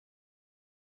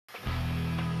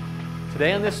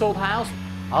Today on This Old House,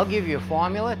 I'll give you a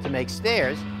formula to make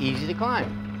stairs easy to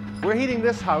climb. We're heating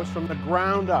this house from the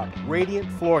ground up, radiant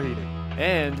floor heating.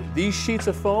 And these sheets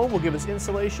of foam will give us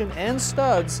insulation and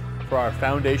studs for our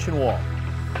foundation wall.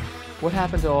 What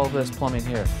happened to all this plumbing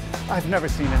here? I've never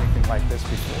seen anything like this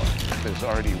before. There's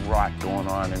already rot going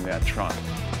on in that trunk.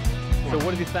 So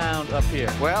what have you found up here?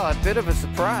 Well, a bit of a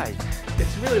surprise.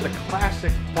 It's really the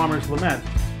classic plumber's lament.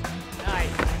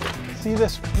 Nice. See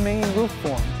this main roof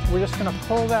form? We're just going to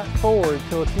pull that forward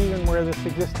till it's even where this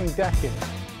existing deck is.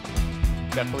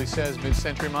 Definitely says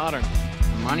mid-century modern.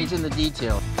 The money's in the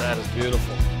detail. That is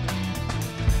beautiful.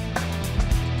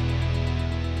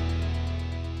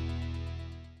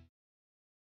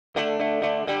 Hi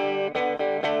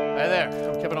there,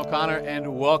 I'm Kevin O'Connor,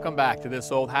 and welcome back to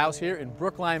This Old House here in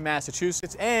Brookline,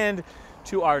 Massachusetts, and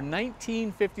to our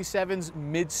 1957's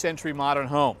mid-century modern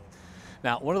home.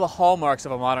 Now, one of the hallmarks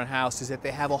of a modern house is that they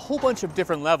have a whole bunch of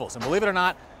different levels, and believe it or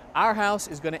not, our house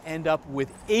is going to end up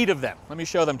with 8 of them. Let me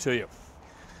show them to you.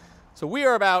 So we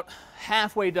are about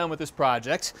halfway done with this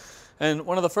project, and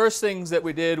one of the first things that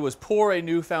we did was pour a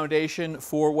new foundation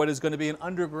for what is going to be an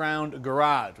underground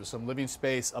garage with some living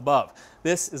space above.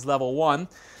 This is level 1.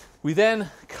 We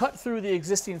then cut through the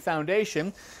existing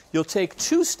foundation. You'll take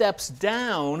 2 steps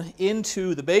down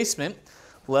into the basement,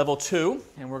 level 2,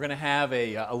 and we're going to have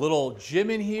a little gym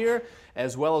in here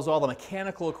as well as all the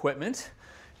mechanical equipment.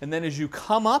 And then as you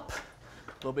come up,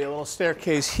 there'll be a little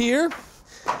staircase here.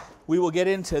 We will get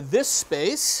into this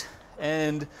space,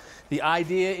 and the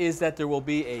idea is that there will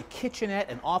be a kitchenette,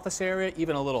 an office area,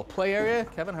 even a little play area.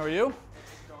 Kevin, how are you?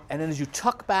 And then as you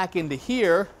tuck back into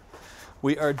here,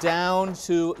 we are down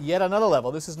to yet another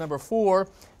level. This is number 4,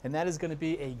 and that is going to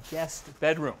be a guest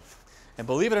bedroom. And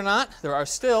believe it or not, there are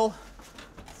still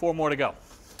 4 more to go.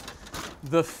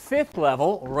 The 5th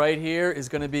level right here is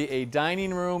going to be a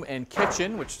dining room and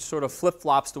kitchen, which sort of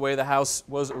flip-flops the way the house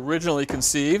was originally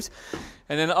conceived.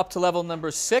 And then up to level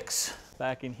number 6,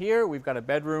 back in here, we've got a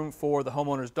bedroom for the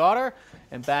homeowner's daughter.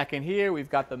 And back in here, we've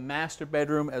got the master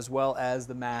bedroom as well as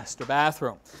the master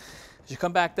bathroom. As you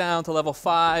come back down to level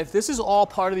 5, this is all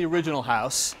part of the original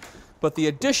house, but the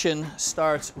addition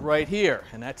starts right here.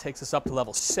 And that takes us up to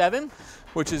level 7,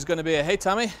 which is going to be a, hey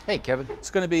Tommy. Hey Kevin.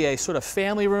 It's going to be a sort of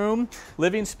family room,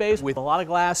 living space with a lot of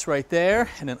glass right there.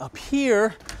 And then up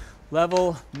here,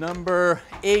 level number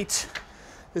 8,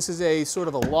 this is a sort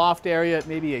of a loft area,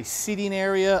 maybe a seating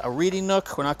area, a reading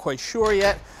nook. We're not quite sure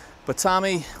yet. But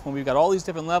Tommy, when we've got all these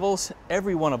different levels,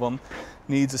 every one of them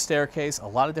needs a staircase, a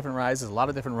lot of different rises, a lot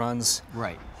of different runs.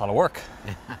 Right. A lot of work.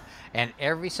 And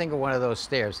every single one of those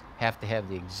stairs have to have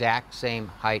the exact same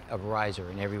height of riser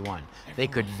in every one. They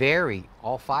could vary,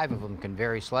 all 5 of them can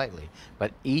vary slightly,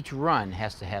 but each run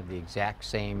has to have the exact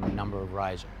same number of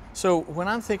riser. So when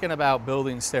I'm thinking about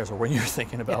building stairs, or when you're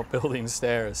thinking about building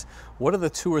stairs, what are the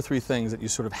 2 or 3 things that you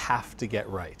sort of have to get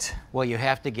right? Well, you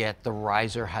have to get the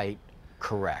riser height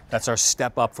correct. That's our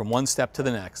step up from one step to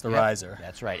the next, the riser.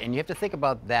 That's right. And you have to think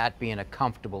about that being a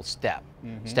comfortable step,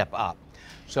 step up.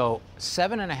 So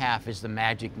 7.5 is the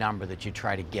magic number that you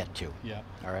try to get to. Yeah.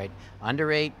 All right.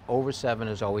 Under 8, over 7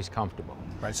 is always comfortable.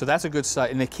 Right. So that's a good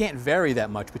size, and they can't vary that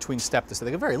much between step to step.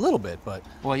 They can vary a little bit, but.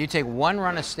 Well, you take 1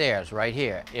 run of stairs right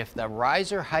here. If the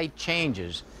riser height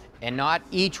changes, and not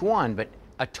each one, but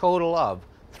a total of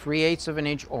 3/8 of an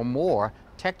inch or more,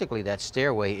 technically that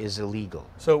stairway is illegal.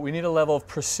 So we need a level of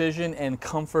precision and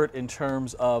comfort in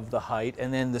terms of the height,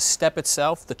 and then the step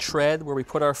itself, the tread where we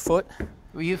put our foot.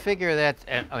 Well, you figure that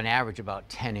on average about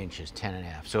 10 inches,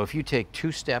 10.5. So if you take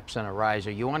 2 steps on a riser,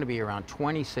 you want to be around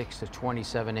 26 to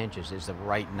 27 inches is the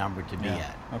right number to be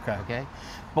at. Okay. Okay.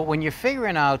 But when you're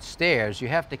figuring out stairs, you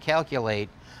have to calculate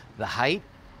the height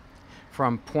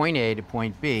from point A to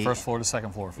point B. First floor to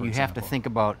second floor, for You example. have to think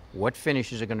about what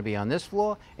finishes are going to be on this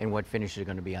floor and what finishes are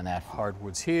going to be on that floor.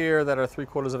 Hardwoods here that are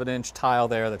 3/4 of an inch, tile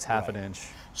there that's half an inch.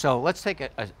 So let's take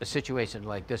a situation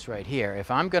like this right here.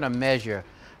 If I'm going to measure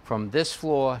from this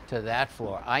floor to that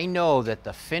floor, I know that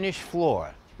the finished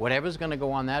floor, whatever's going to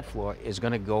go on that floor, is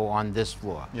going to go on this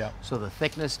floor. Yeah. So the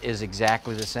thickness is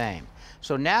exactly the same.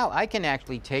 So now I can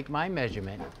actually take my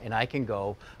measurement and I can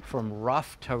go from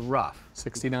rough to rough.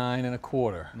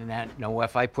 69.25. And that, now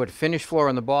if I put finished floor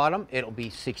on the bottom, it'll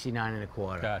be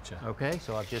 69.25. Gotcha. Okay,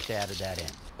 so I've just added that in.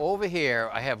 Over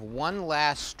here, I have one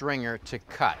last stringer to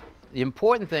cut. The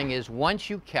important thing is once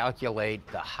you calculate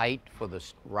the height for the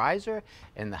riser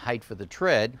and the height for the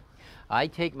tread, I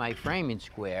take my framing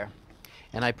square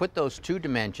and I put those 2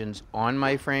 dimensions on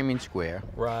my framing square.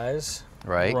 Rise,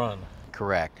 right? Run.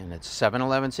 Correct, and it's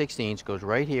 7/11/16, goes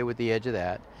right here with the edge of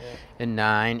that, and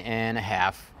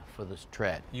 9.5 for this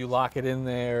tread. You lock it in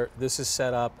there, this is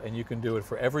set up, and you can do it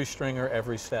for every stringer,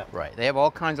 every step. Right. They have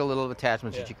all kinds of little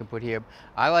attachments Yeah. that you can put here.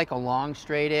 I like a long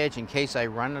straight edge in case I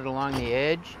run it along the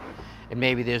edge, and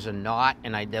maybe there's a knot,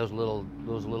 and those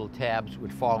little tabs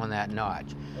would fall in that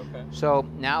notch. Okay. So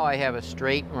now I have a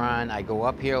straight run. I go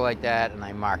up here like that, and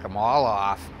I mark them all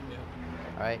off. Yeah.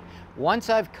 All right. Once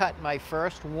I've cut my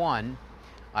first one,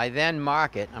 I then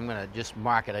mark it. I'm going to just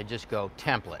mark it. I just go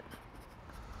template.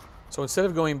 So instead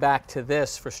of going back to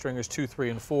this for stringers 2, 3,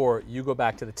 and 4, you go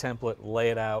back to the template, lay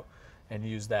it out, and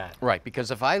use that. Right,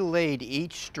 because if I laid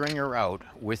each stringer out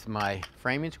with my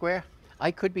framing square,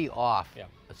 I could be off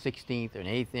a 16th or an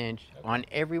 1/8 inch on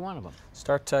every one of them.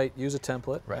 Start tight, use a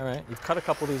template. Right. All right, you've cut a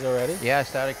couple of these already. Yeah, I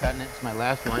started cutting it. It's my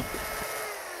last one.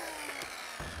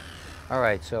 All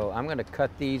right, so I'm going to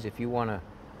cut these if you want to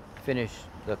finish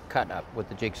the cut up with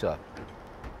the jigsaw.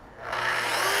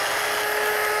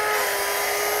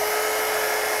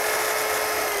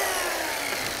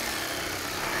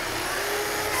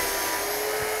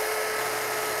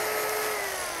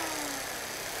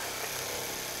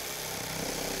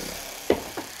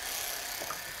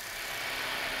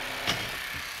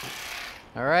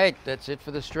 All right, that's it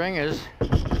for the stringers.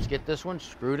 Let's get this one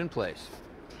screwed in place.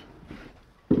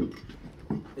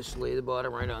 Just lay the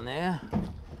bottom right on there.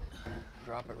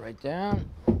 Drop it right down.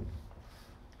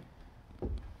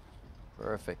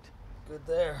 Perfect. Good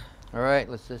there. All right,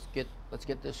 let's get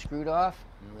this screwed off,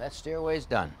 and that stairway's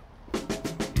done.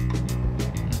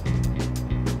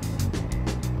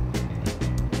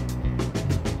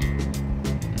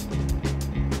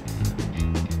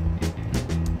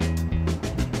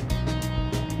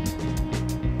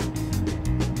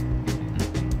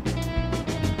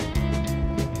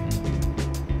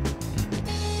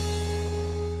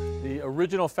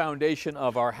 Original foundation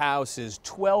of our house is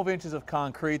 12 inches of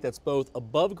concrete that's both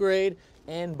above grade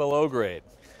and below grade.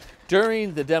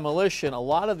 During the demolition, a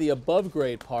lot of the above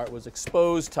grade part was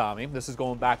exposed, Tommy. This is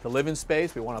going back to living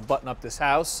space. We want to button up this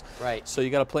house. Right. So you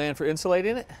got a plan for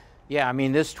insulating it? Yeah, I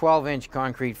mean, this 12-inch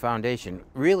concrete foundation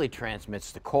really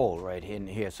transmits the cold right in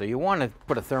here. So you want to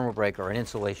put a thermal break or an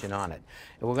insulation on it.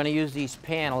 And we're going to use these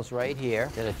panels right here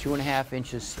that are 2.5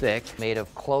 inches thick, made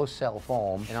of closed cell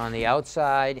foam. And on the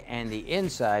outside and the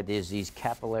inside, there's these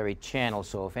capillary channels.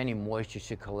 So if any moisture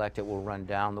should collect, it will run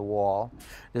down the wall.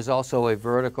 There's also a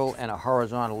vertical and a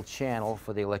horizontal channel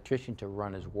for the electrician to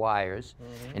run his wires.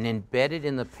 And embedded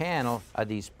in the panel are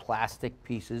these plastic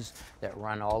pieces that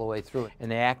run all the way through it. And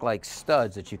they act like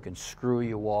studs that you can screw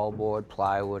your wallboard,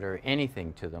 plywood, or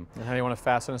anything to them. And how do you want to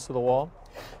fasten this to the wall?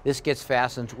 This gets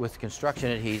fastened with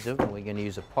construction adhesive, and we're going to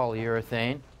use a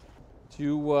polyurethane. Do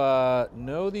you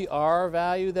know the R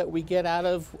value that we get out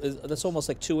of? That's almost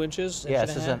like 2 inches? Yeah,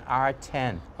 this is an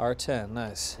R10. R10,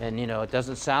 nice. And you know, it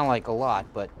doesn't sound like a lot,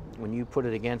 but when you put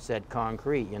it against that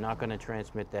concrete, you're not going to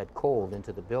transmit that cold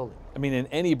into the building. I mean, and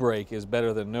any break is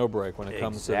better than no break when it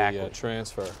comes to the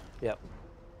transfer. Yep.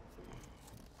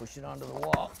 Push it onto the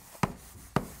wall.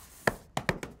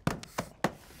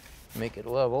 Make it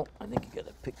level. I think you got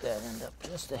to pick that end up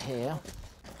just a hair.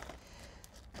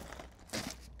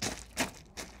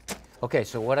 Okay,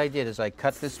 so what I did is I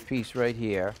cut this piece right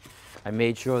here. I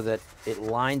made sure that it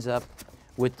lines up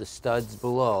with the studs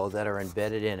below that are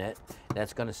embedded in it.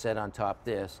 That's going to set on top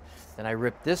this. Then I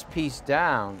ripped this piece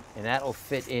down, and that'll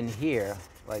fit in here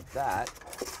like that.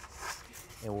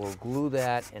 And we'll glue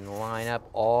that and line up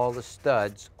all the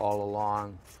studs all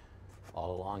along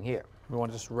here. We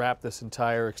want to just wrap this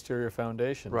entire exterior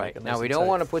foundation. Right. Now we don't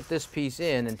want to put this piece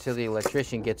in until the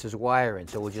electrician gets his wire in.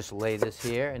 So we'll just lay this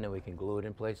here, and then we can glue it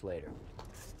in place later.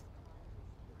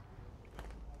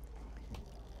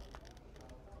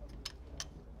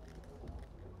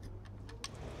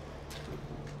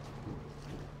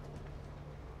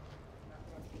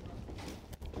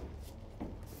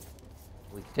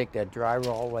 We take that dry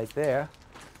roll right there,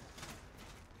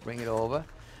 bring it over.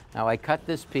 Now I cut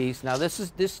this piece. Now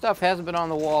this stuff hasn't been on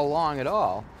the wall long at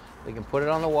all. We can put it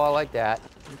on the wall like that,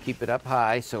 keep it up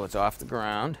high so it's off the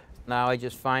ground. Now I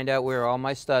just find out where all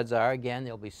my studs are. Again,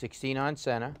 they'll be 16 on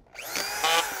center.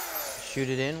 Shoot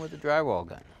it in with the drywall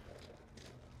gun.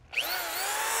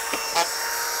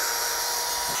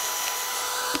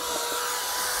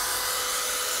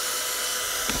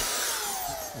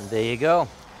 And there you go.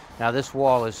 Now this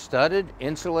wall is studded,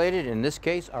 insulated, in this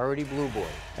case already blue board.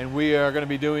 And we are going to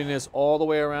be doing this all the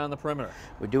way around the perimeter.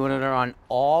 We're doing it on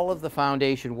all of the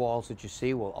foundation walls that you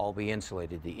see will all be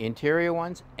insulated, the interior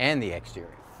ones and the exterior.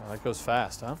 Well, that goes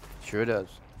fast, huh? Sure does.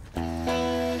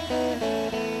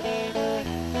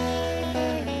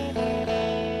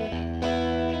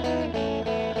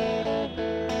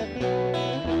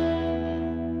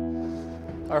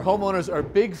 Our our homeowners are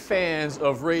big fans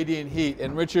of radiant heat.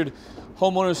 And Richard,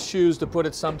 homeowners choose to put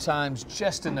it sometimes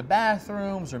just in the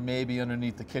bathrooms or maybe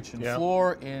underneath the kitchen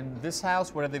floor. In this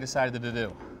house, what have they decided to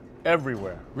do?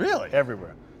 Everywhere. Really?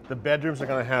 Everywhere. The bedrooms are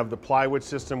going to have the plywood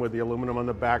system with the aluminum on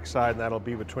the backside, and that'll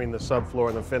be between the subfloor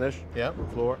and the finish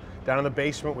floor. Down in the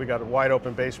basement, we got a wide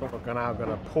open basement. We're now going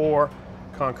to pour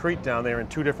concrete down there in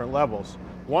 2 different levels.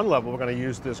 One level, we're going to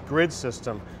use this grid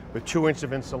system with 2 inches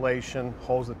of insulation,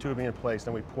 holds the tubing in place,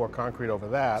 then we pour concrete over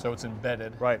that. So it's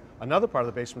embedded. Right. Another part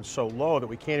of the basement is so low that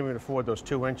we can't even afford those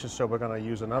 2 inches, so we're going to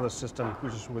use another system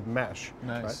which is with mesh.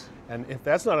 Nice. Right? And if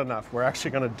that's not enough, we're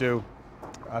actually going to do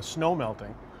snow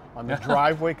melting on the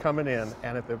driveway coming in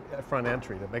and at the front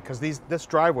entry, because this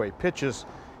driveway pitches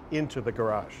into the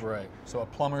garage. Right. So a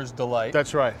plumber's delight.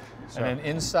 That's right. So, and then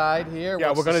inside here, yeah,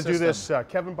 what's we're going the to do system?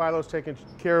 this. Kevin Bilo's taking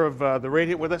care of the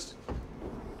radiant with us.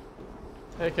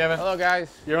 Hey, Kevin. Hello,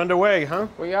 guys. You're underway, huh?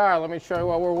 We are. Let me show you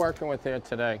what we're working with here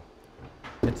today.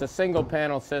 It's a single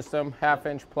panel system,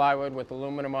 1/2-inch plywood with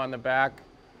aluminum on the back,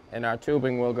 and our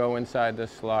tubing will go inside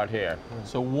this slot here.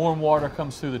 So warm water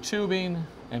comes through the tubing,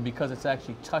 and because it's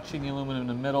actually touching the aluminum in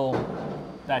the middle,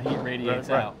 that heat radiates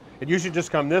out. It usually just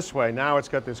come this way. Now it's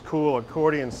got this cool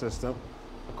accordion system.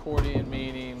 Accordion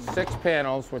meaning? 6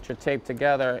 panels, which are taped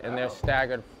together, and they're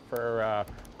staggered for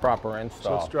proper So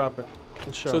install. let's drop it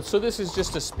and show. So this is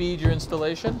just to speed your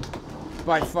installation?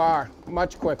 By far,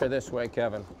 much quicker this way,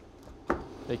 Kevin.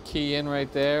 They key in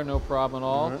right there, no problem at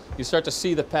all. You start to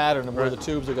see the pattern of where the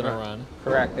tubes are going to run.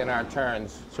 Correct, in our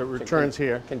turns. So it returns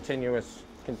here. Continuous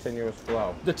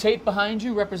flow. The tape behind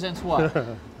you represents what?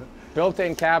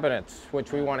 Built-in cabinets,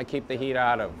 which we want to keep the heat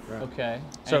out of. Okay.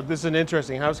 So this is an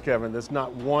interesting house, Kevin. There's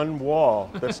not one wall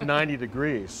that's 90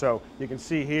 degrees. So you can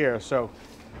see here. So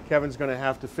Kevin's going to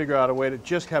have to figure out a way to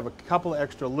just have a couple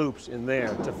extra loops in there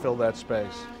to fill that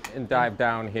space. And dive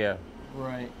down here.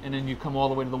 Right. And then you come all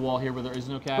the way to the wall here where there is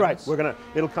no Right. cabinets?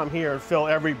 It'll come here and fill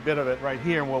every bit of it right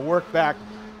here, and we'll work back,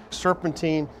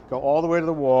 serpentine, go all the way to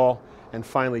the wall, and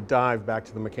finally dive back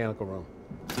to the mechanical room.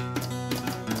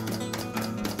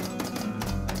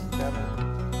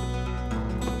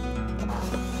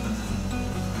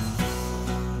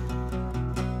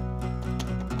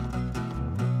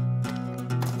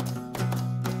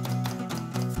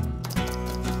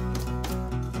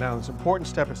 Now, this important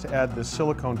step is to add this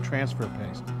silicone transfer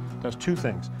paste. It does 2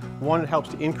 things. One, it helps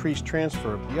to increase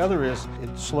transfer. The other is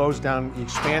it slows down the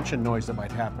expansion noise that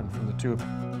might happen from the tube.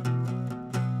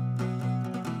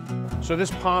 So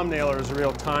this palm nailer is a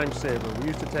real time saver. We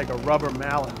used to take a rubber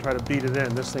mallet and try to beat it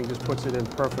in. This thing just puts it in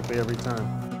perfectly every time.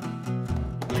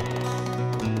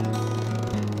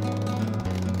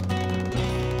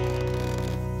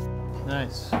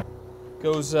 Nice.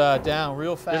 Goes down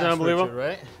real fast, Isn't that unbelievable? Richard,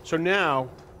 right? So now,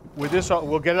 with this,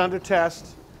 we'll get it under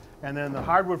test, and then the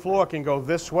hardwood floor can go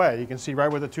this way. You can see right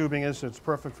where the tubing is, so it's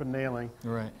perfect for nailing.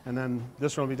 Right. And then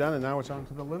this one will be done, and now it's on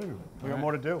to the living room. We got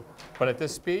more to do. But at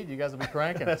this speed, you guys will be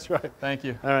cranking. That's right. Thank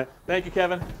you. All right. Thank you,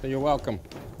 Kevin. You're welcome.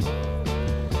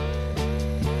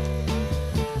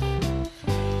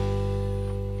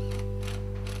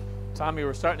 Tommy,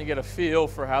 we're starting to get a feel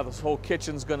for how this whole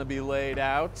kitchen's going to be laid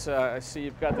out. I see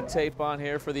you've got the tape on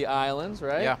here for the islands,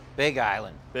 right? Yeah, big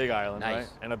island. Big island, Nice. right?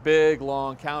 And a big,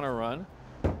 long counter run.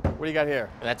 What do you got here?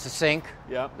 That's a sink.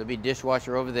 Yeah. There'll be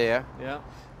dishwasher over there. Yeah.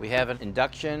 We have an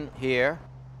induction here,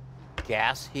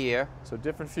 gas here, So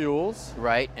different fuels.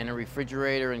 right, and a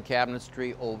refrigerator and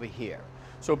cabinetry over here.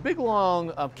 So big,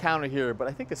 long counter here, but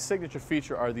I think a signature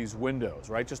feature are these windows,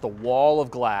 right? Just a wall of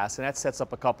glass, and that sets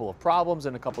up a couple of problems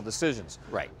and a couple of decisions.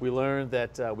 Right. We learned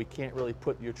that we can't really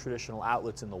put your traditional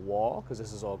outlets in the wall because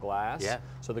this is all glass. Yeah.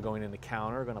 So they're going in the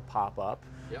counter, going to pop up.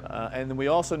 Yep. And then we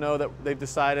also know that they've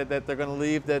decided that they're going to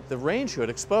leave the range hood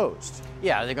exposed.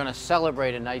 Yeah, they're going to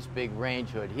celebrate a nice big range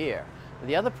hood here. But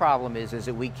the other problem is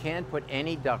that we can't put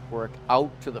any ductwork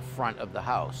out to the front of the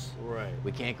house. Right.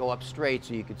 We can't go up straight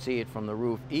so you could see it from the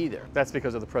roof either. That's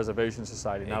because of the Preservation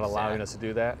Society not allowing us to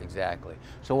do that. Exactly.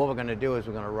 So what we're going to do is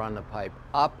we're going to run the pipe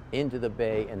up into the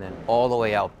bay and then all the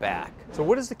way out back. So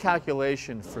what is the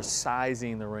calculation for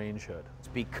sizing the range hood?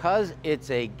 Because it's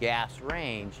a gas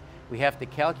range, we have to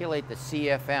calculate the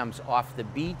CFMs off the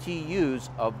BTUs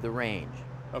of the range.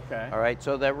 Okay. All right,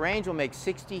 so that range will make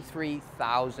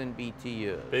 63,000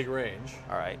 BTUs. Big range.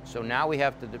 All right, so now we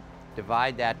have to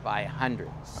divide that by 100.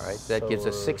 All right, that gives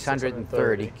us So 630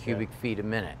 630, cubic feet a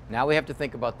minute. Now we have to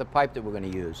think about the pipe that we're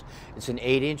going to use. It's an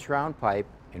 8-inch round pipe,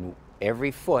 and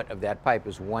every foot of that pipe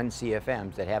is 1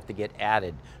 CFMs that have to get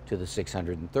added to the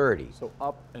 630. So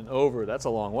up and over, that's a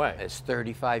long way. It's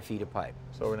 35 feet of pipe.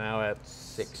 So we're now at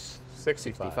 65.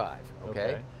 65.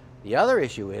 Okay. The other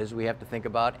issue is we have to think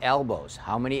about elbows.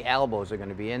 How many elbows are going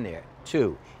to be in there?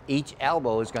 2. Each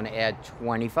elbow is going to add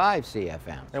 25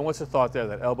 CFM. And what's the thought there,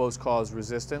 that elbows cause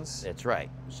resistance? That's right.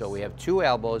 So we have 2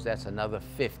 elbows, that's another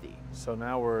 50. So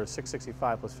now we're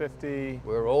 665 plus 50.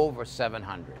 We're over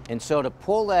 700. And so to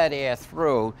pull that air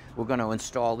through, we're going to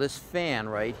install this fan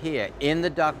right here in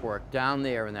the ductwork down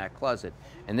there in that closet.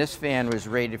 And this fan was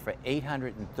rated for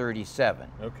 837.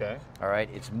 Okay. All right,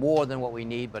 it's more than what we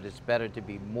need, but it's better to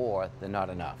be more than not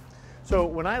enough. So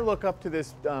when I look up to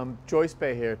this joist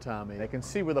bay here, Tommy, I can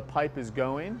see where the pipe is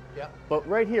going. Yeah. But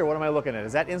right here, what am I looking at?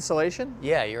 Is that insulation?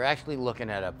 Yeah, you're actually looking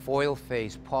at a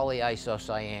foil-faced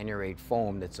polyisocyanurate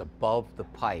foam that's above the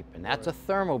pipe, and that's a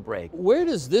thermal break. Where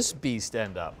does this beast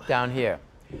end up? Down here,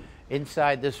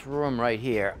 inside this room right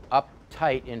here, up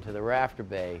tight into the rafter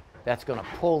bay, that's going to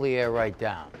pull the air right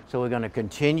down. So we're going to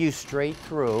continue straight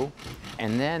through,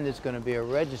 and then there's going to be a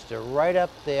register right up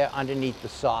there underneath the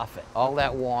soffit. All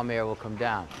that warm air will come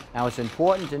down. Now it's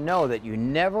important to know that you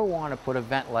never want to put a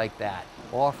vent like that,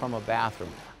 or from a bathroom,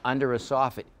 under a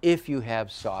soffit if you have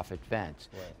soffit vents,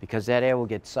 because that air will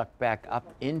get sucked back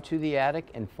up into the attic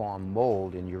and form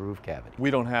mold in your roof cavity. We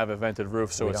don't have a vented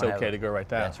roof, so it's okay to go right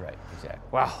down. That's right, exactly.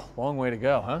 Wow, long way to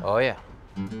go, huh? Oh yeah.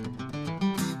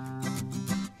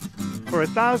 For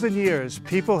 1,000 years,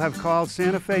 people have called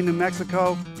Santa Fe, New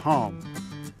Mexico, home.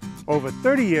 Over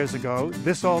 30 years ago,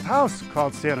 this old house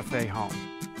called Santa Fe home.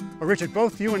 Well, Richard,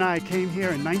 both you and I came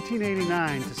here in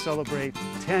 1989 to celebrate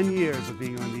 10 years of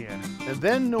being on the air. And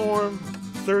then, Norm,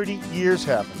 30 years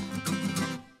happened.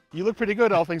 You look pretty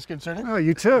good, all things considered. Oh,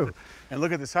 you too. And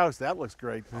look at this house, that looks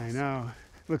great. I know.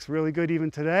 Looks really good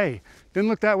even today. Didn't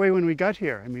look that way when we got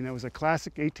here. I mean, it was a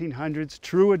classic 1800s,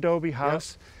 true adobe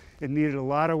house. Yep. It needed a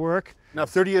lot of work. Now,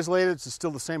 30 years later, it's still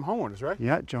the same homeowners, right?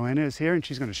 Yeah, Joanna is here and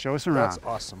she's going to show us around. That's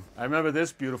awesome. I remember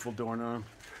this beautiful door, Norm.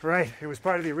 Right, it was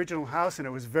part of the original house and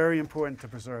it was very important to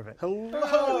preserve it.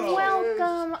 Hello.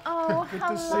 Welcome. Oh, Good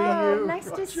hello. to see you. Nice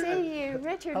to see you.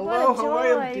 Richard, Hello, what a how are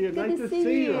joy. you, dear? Good Nice to to see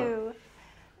see you. you.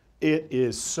 It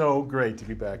is so great to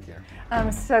be back here.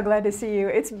 I'm so glad to see you.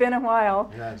 It's been a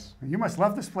while. Yes. You must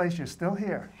love this place, you're still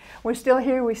here. We're still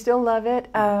here, we still love it.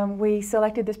 We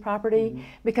selected this property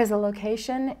because of the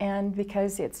location and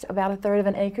because it's about 1/3 of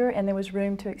an acre and there was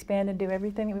room to expand and do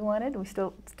everything that we wanted. We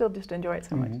still just enjoy it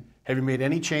so much. Have you made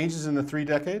any changes in the 3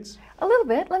 decades? A little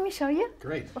bit, let me show you.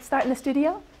 Great. We'll start in the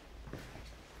studio.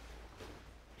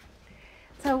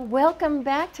 So welcome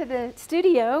back to the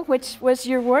studio, which was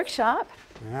your workshop.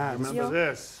 Yeah, Remember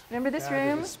this. Remember this room?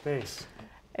 fabulous space.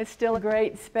 It's still a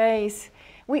great space.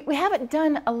 We haven't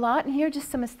done a lot in here, just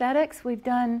some aesthetics. We've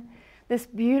done this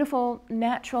beautiful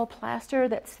natural plaster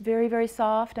that's very, very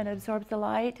soft and absorbs the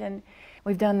light. And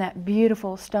we've done that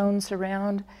beautiful stone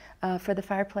surround for the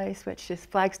fireplace, which is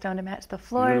flagstone to match the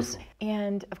floors. Beautiful.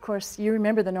 And of course, you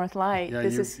remember the North Light. Yeah,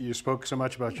 you spoke so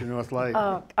much about your North Light.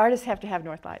 Artists have to have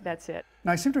North Light, that's it.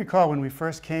 Now, I seem to recall when we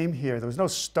first came here, there was no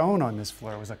stone on this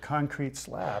floor, it was a concrete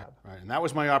slab. Right, and that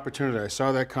was my opportunity. I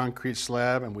saw that concrete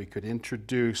slab and we could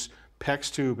introduce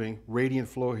PEX tubing, radiant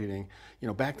flow heating. You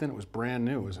know, back then it was brand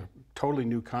new. It was a totally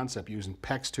new concept using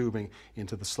PEX tubing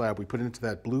into the slab. We put it into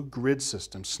that blue grid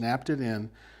system, snapped it in,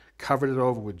 covered it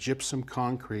over with gypsum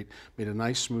concrete, made a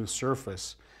nice smooth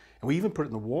surface. And we even put it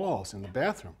in the walls in the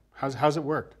bathroom. How's it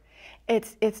worked?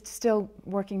 It's still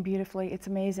working beautifully. It's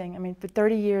amazing. I mean, for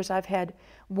 30 years I've had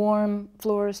warm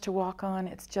floors to walk on.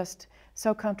 It's just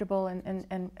so comfortable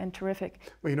and terrific.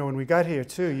 Well, you know, when we got here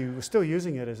too, you were still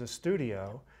using it as a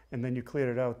studio, and then you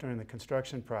cleared it out during the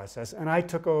construction process. And I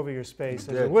took over your space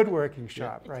as a woodworking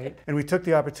shop, right? And we took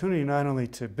the opportunity not only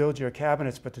to build your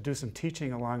cabinets, but to do some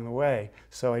teaching along the way.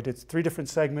 So I did 3 different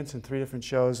segments and 3 different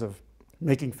shows of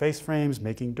making face frames,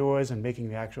 making doors, and making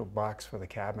the actual box for the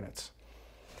cabinets.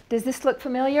 Does this look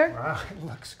familiar? Wow, it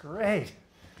looks great.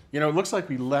 You know, it looks like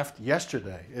we left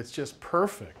yesterday. It's just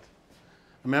perfect.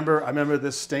 I remember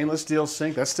this stainless steel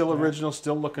sink. That's still original,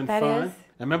 still looking That fine. is.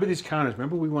 And remember these counters.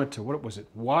 Remember we went to, what was it,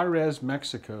 Juarez,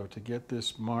 Mexico to get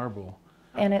this marble.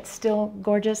 And it's still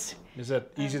gorgeous. Is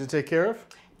that easy to take care of?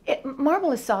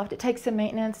 Marble is soft. It takes some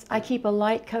maintenance. I keep a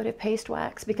light coat of paste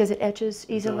wax because it etches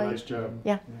easily. Nice job.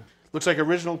 Yeah. Looks like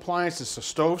original appliances. The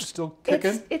stove's still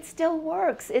kicking. It still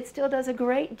works. It still does a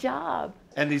great job.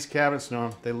 And these cabinets,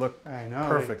 Norm, they look I know.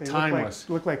 perfect, They timeless.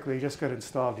 look like they just got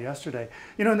installed yesterday.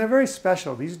 You know, and they're very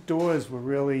special. These doors were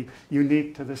really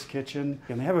unique to this kitchen,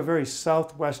 and they have a very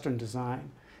southwestern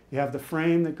design. You have the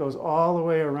frame that goes all the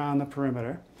way around the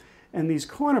perimeter, and these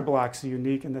corner blocks are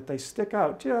unique in that they stick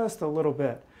out just a little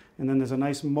bit. And then there's a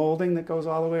nice molding that goes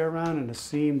all the way around and a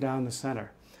seam down the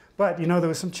center. But you know, there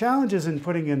was some challenges in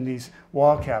putting in these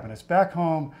wall cabinets. Back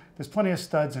home, there's plenty of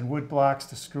studs and wood blocks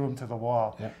to screw them to the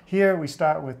wall. Yeah. Here, we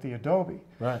start with the adobe.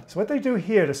 Right. So what they do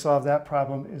here to solve that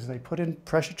problem is they put in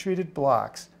pressure-treated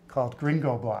blocks called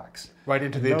gringo blocks. Right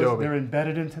into And the adobe. They're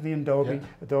embedded into the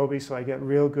adobe, so I get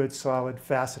real good solid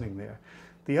fastening there.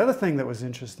 The other thing that was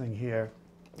interesting here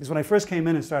is when I first came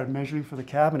in and started measuring for the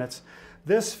cabinets,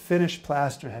 this finished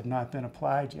plaster had not been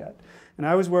applied yet. And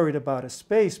I was worried about a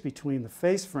space between the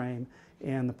face frame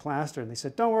and the plaster. And they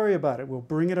said, don't worry about it. We'll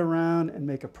bring it around and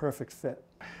make a perfect fit.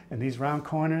 And these round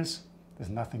corners, there's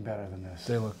nothing better than this.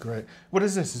 They look great. What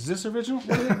is this? Is this original?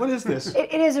 What is this?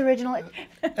 It is original.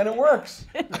 And it works.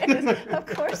 Of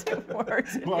course it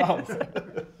works. Wow.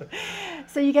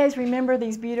 So you guys remember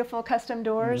these beautiful custom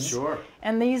doors? Sure.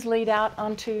 And these lead out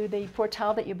onto the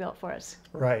portal that you built for us.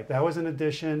 Right, that was an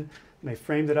addition. And they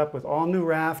framed it up with all new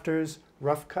rafters,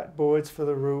 rough cut boards for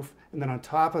the roof, and then on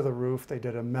top of the roof, they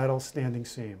did a metal standing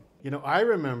seam. You know, I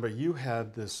remember you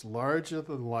had this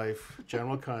larger-than-life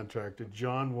general contractor,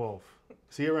 John Wolf.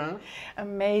 Is he around?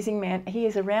 Amazing man. He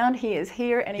is around, he is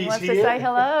here, and he He's wants here? to say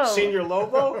hello. Senior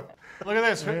Lobo? Look at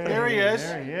this. There he is.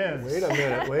 There he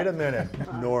is. Wait a minute,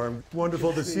 Norm.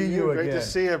 Wonderful to see you again. Great to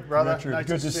see you, brother. Richard, Nice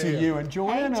good to see you. And Hey,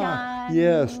 Joanna. John.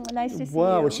 Yes. Nice to see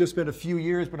Wow, you. it's just been a few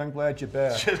years, but I'm glad you're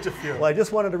back. Just a few. Well, I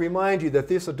just wanted to remind you that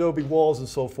these adobe walls and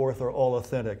so forth are all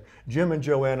authentic. Jim and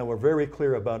Joanna were very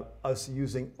clear about us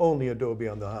using only adobe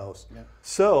on the house. Yeah.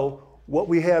 So what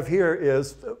we have here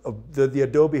is the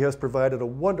adobe has provided a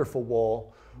wonderful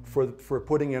wall for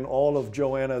putting in all of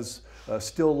Joanna's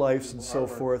still lifes and so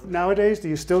forth. Nowadays, do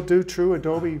you still do true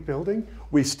adobe building?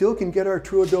 We still can get our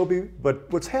true adobe,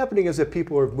 but what's happening is that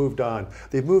people have moved on.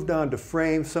 They've moved on to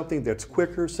frame, something that's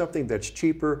quicker, something that's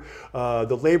cheaper.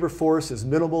 The labor force is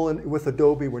minimal with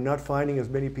adobe. We're not finding as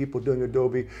many people doing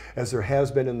adobe as there has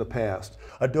been in the past.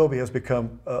 Adobe has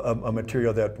become a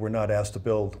material that we're not asked to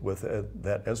build with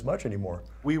that as much anymore.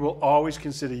 We will always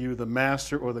consider you the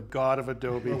master or the god of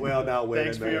adobe. Well, now wait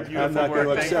Thanks a for your minute. beautiful I'm not work.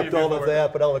 going to Thank you accept for all your of work.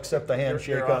 that, but I'll accept the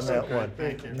handshake You're on awesome. that one.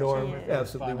 Thank you. Norm,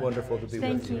 absolutely wonderful to be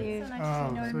Thank with you. you. Oh,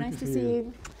 Nice to so see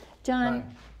you. John,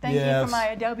 thank you Yes. for my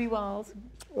adobe walls.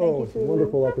 Oh, it's a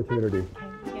wonderful opportunity.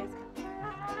 Yes.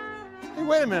 Hey,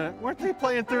 wait a minute. Weren't they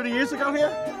playing 30 years ago here?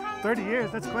 30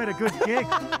 years, that's quite a good gig.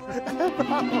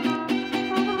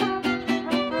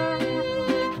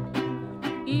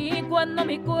 Y cuando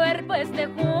mi cuerpo esté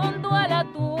junto a la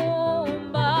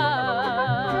tumba,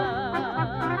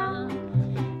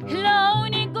 lo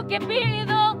único que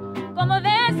pido como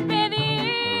despedida.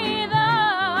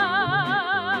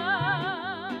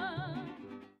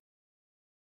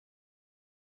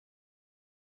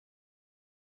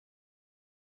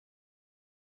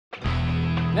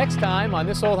 Next time on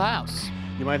This Old House.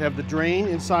 You might have the drain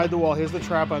inside the wall. Here's the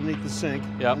trap underneath the sink.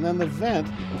 Yep. And then the vent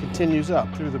continues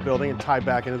up through the building and tied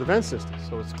back into the vent system.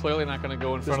 So it's clearly not going to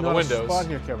go in front There's of the not a windows. spot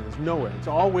here, Kevin. There's nowhere. It's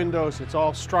all windows. It's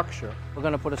all structure. We're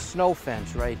going to put a snow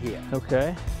fence right here.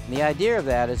 Okay. And the idea of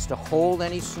that is to hold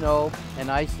any snow and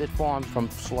ice that forms from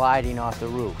sliding off the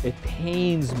roof. It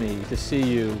pains me to see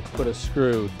you put a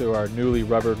screw through our newly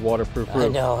rubbered waterproof roof. I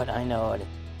know it, I know it.